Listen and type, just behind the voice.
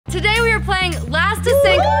Today we are playing last to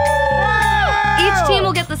sink. Each team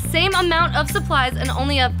will get the same amount of supplies and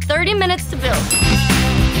only have 30 minutes to build.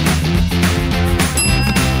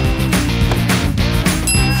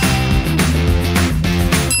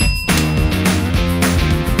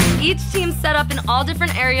 Each team set up in all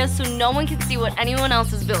different areas so no one can see what anyone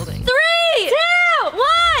else is building. 3, 2, 1,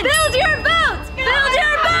 build your boats! Build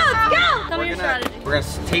your boats! Go! Tell me your strategy. We're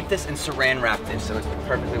gonna tape this and saran wrap this so it's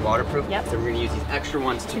perfectly waterproof. Yep. So we're gonna use these extra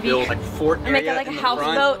ones to build like fort area. Make it like a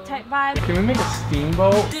houseboat type vibe. Can we make a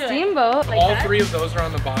steamboat? Steamboat? Like all that? 3 of those are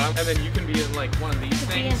on the bottom, and then you can be in like one of these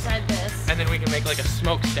Be things. inside this. And then we can make like a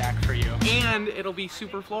smokestack for you. And it'll be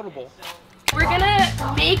super floatable. We're gonna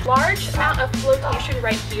make large amount of flotation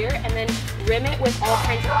right here and then rim it with all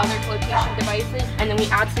kinds of other flotation devices, and then we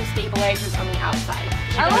add some stabilizers on the outside.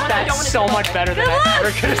 I love that. That's so much better than I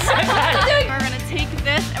ever could have said that. We're gonna take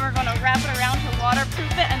this and we're gonna wrap it around to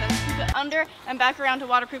waterproof it and then scoop it under and back around to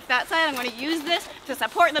waterproof that side. I'm gonna use this to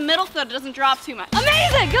support the middle so that it doesn't drop too much.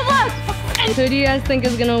 Amazing! Good luck! Who do you guys think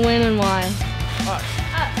is gonna win and why? Us.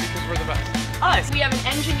 Because we're the best. Us. We have an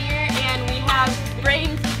engineer and we have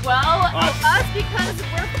brains as well. Us because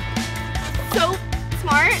we're so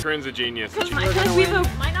smart. Corinne's a genius. Because we might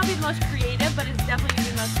not be the most creative, but it's definitely gonna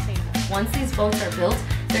be the most sustainable. Once these boats are built,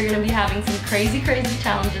 they're gonna be having some crazy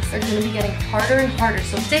challenges. They're gonna be getting harder and harder,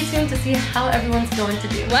 so stay tuned to see how everyone's going to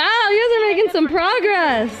do. Wow, you guys are making some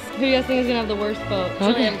progress. Who do you guys think is gonna have the worst boat?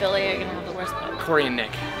 Julie and Billy are gonna have the worst boat. Corey and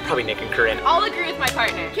Nick. Probably Nick and Corinne. I'll agree with my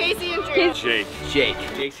partner, Casey and Drew. Jake.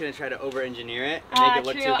 Jake's gonna try to over-engineer it and make it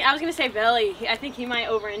look True. too. I was gonna say Billy. I think he might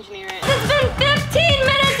over-engineer it. It's been 15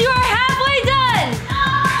 minutes, you are halfway done!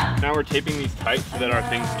 Now we're taping these tight so that our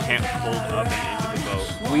things can't fold up and into the boat.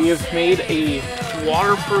 We have made a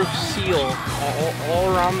waterproof seal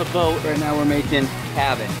all around the boat. Right now we're making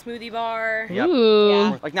cabin. Smoothie bar. Yep.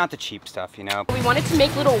 Ooh. Like not the cheap stuff, you know. We wanted to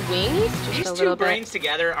make little wings. These Just a two little brains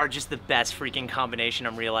together are just the best freaking combination,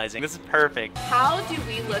 I'm realizing. This is perfect. How do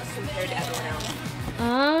we look compared to everyone else?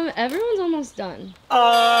 Everyone's almost done. We've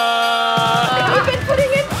been putting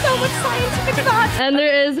in so much scientific thought. And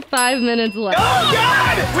there is 5 minutes left. Oh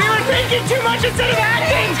God! We were thinking too much instead of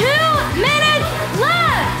acting! 2 minutes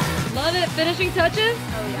left! Love it. Finishing touches?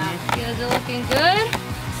 Oh yeah. You guys are looking good.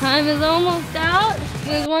 Time is almost out.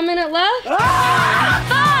 There's 1 minute left. 5,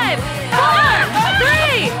 4,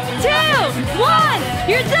 3, 2, 1.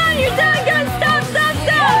 You're done, guys. Stop.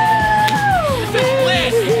 This is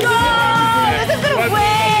bliss! This is a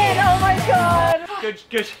win! Oh my god! Good.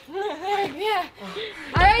 Yeah.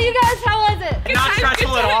 All right, you guys, how was it? Not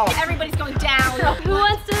stressful at all. Everybody's going down. Who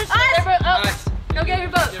wants to share their boat? Oh, go get your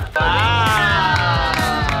boat.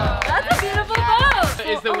 Wow. That's a beautiful boat.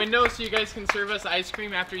 Is the window so you guys can serve us ice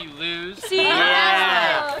cream after you lose? See?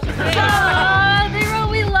 Yeah. They wrote,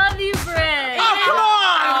 we love you, Britt. Oh, come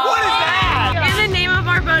on! What is that? And the name of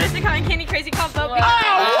our boat is the Cotton Candy Crazy Called Boat. Oh, what?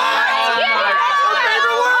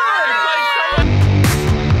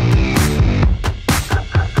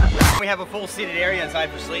 We have a full seated area inside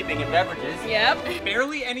for sleeping and beverages. Yep.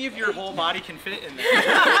 Barely any of your whole body can fit in there.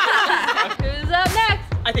 Who's up next?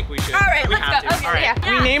 I think we should. All right, we let's have go. To. Okay, All right.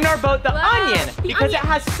 yeah. We named our boat the Wow. Onion because it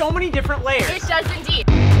has so many different layers. It does indeed.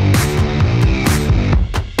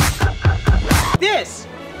 This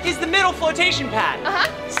is the middle flotation pad.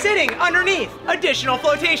 Sitting underneath, additional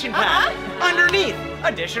flotation pad. Underneath,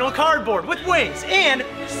 additional cardboard with wings and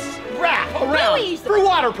wrap around for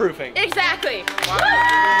waterproofing. Exactly. All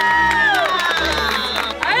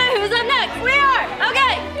right, who's up next? We are.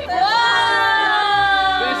 Okay.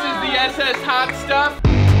 Whoa. This is the SS Hot Stuff.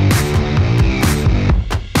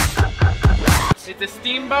 It's a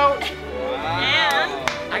steamboat. Wow.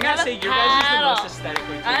 I gotta say, your guys is the most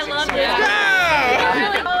aesthetically pleasing. I love so it. far.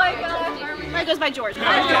 Oh my god. That goes by George. George.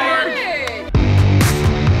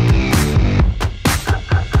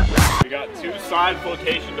 We got 2 side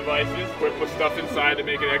flotation devices equipped with stuff inside to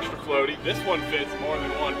make it extra floaty. This one fits more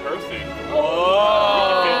than one person.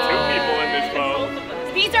 Whoa. You can fit 2 people in this boat.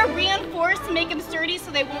 These are reinforced to make them sturdy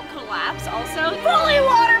so they won't collapse also. Fully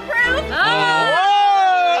waterproof!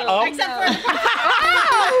 Oh. Except for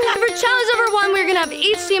For challenge number 1, we're gonna have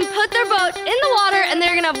each team put their boat in the water, and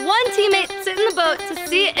they're gonna have one teammate sit in the boat to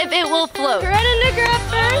see if it will float. Corinne and Nick are up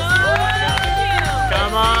first.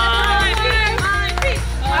 Come on.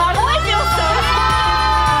 Wow, I feel so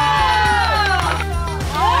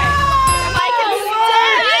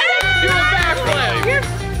Do a backflip.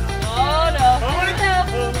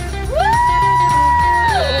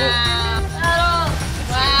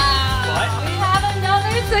 We have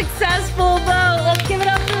another successful boat. Let's give it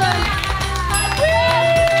up to them.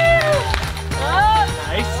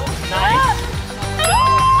 Nice.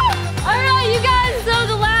 All right, you guys. So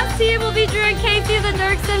the last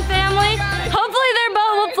Erickson family. Hopefully their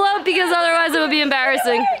boat will float because otherwise it would be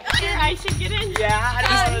embarrassing. I should get in. Yeah, I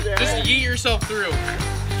don't want to do it. Just yeet yourself through.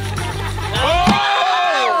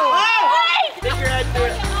 Stick your head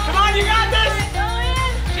through it. Come on, you got this!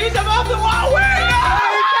 She's above the wall! Where are you?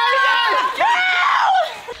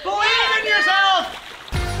 Believe in yourself!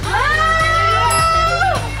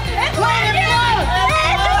 It's working!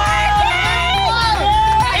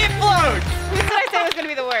 It floats! Who did I say was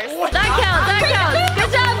gonna be the worst? That counts, that counts.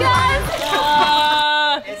 Good job, guys.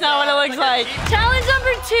 It's not what it looks like. Challenge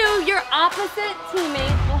number 2, your opposite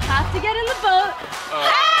teammate will have to get in the boat.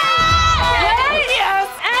 Right? Yes.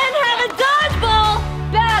 And have a dodgeball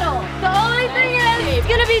battle. The only thing is, it's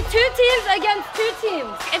gonna be 2 teams against 2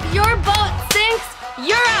 teams. If your boat sinks,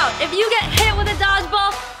 you're out. If you get hit with a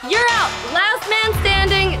dodgeball, you're out. Last man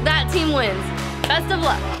standing, that team wins. Best of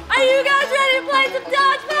luck. Are you guys ready to play some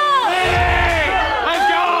dodgeball? Hey! Let's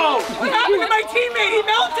go! What happened to my teammate? He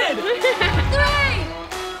melted! 3,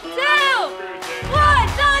 2, 1,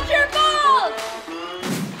 dodge your balls!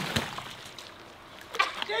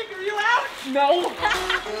 Jake, are you out? No.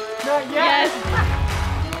 Not yet. Yes.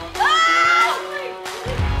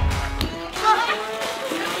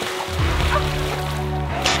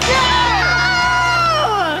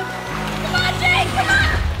 Come on, Jake, come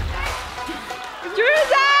on!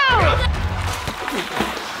 Drew's out!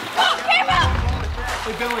 Oh, careful!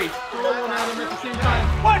 Hey, Billy, throw one at him at the same time.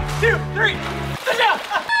 1, 2, 3. Sit down.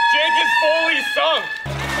 Jake is fully sunk.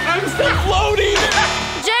 I'm still floating.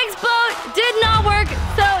 Jake's boat did not work,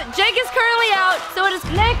 so Jake is currently out. So it is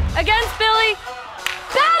Nick against Billy.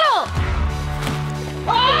 Battle!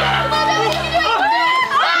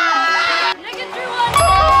 Nick and Drew won.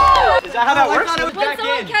 Is that how that works? When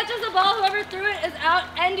someone catches the ball, whoever threw it is out,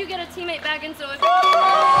 and you get a teammate back in. So if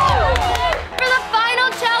for the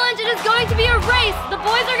final challenge, it is going to be a race. The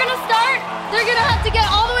boys are gonna start. They're gonna have to get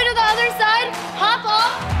all the way to the other side, hop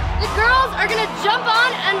off. The girls are gonna jump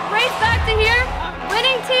on and race back to here.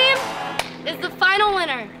 Winning team is the final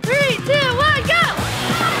winner. 3, 2, 1, go!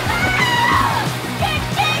 Kick,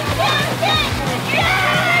 kick, kick, kick!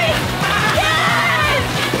 Yay! Yay!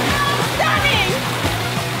 Stunning!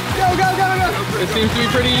 Go, go, go, go. It seems to be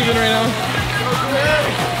pretty even right now.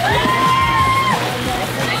 Okay.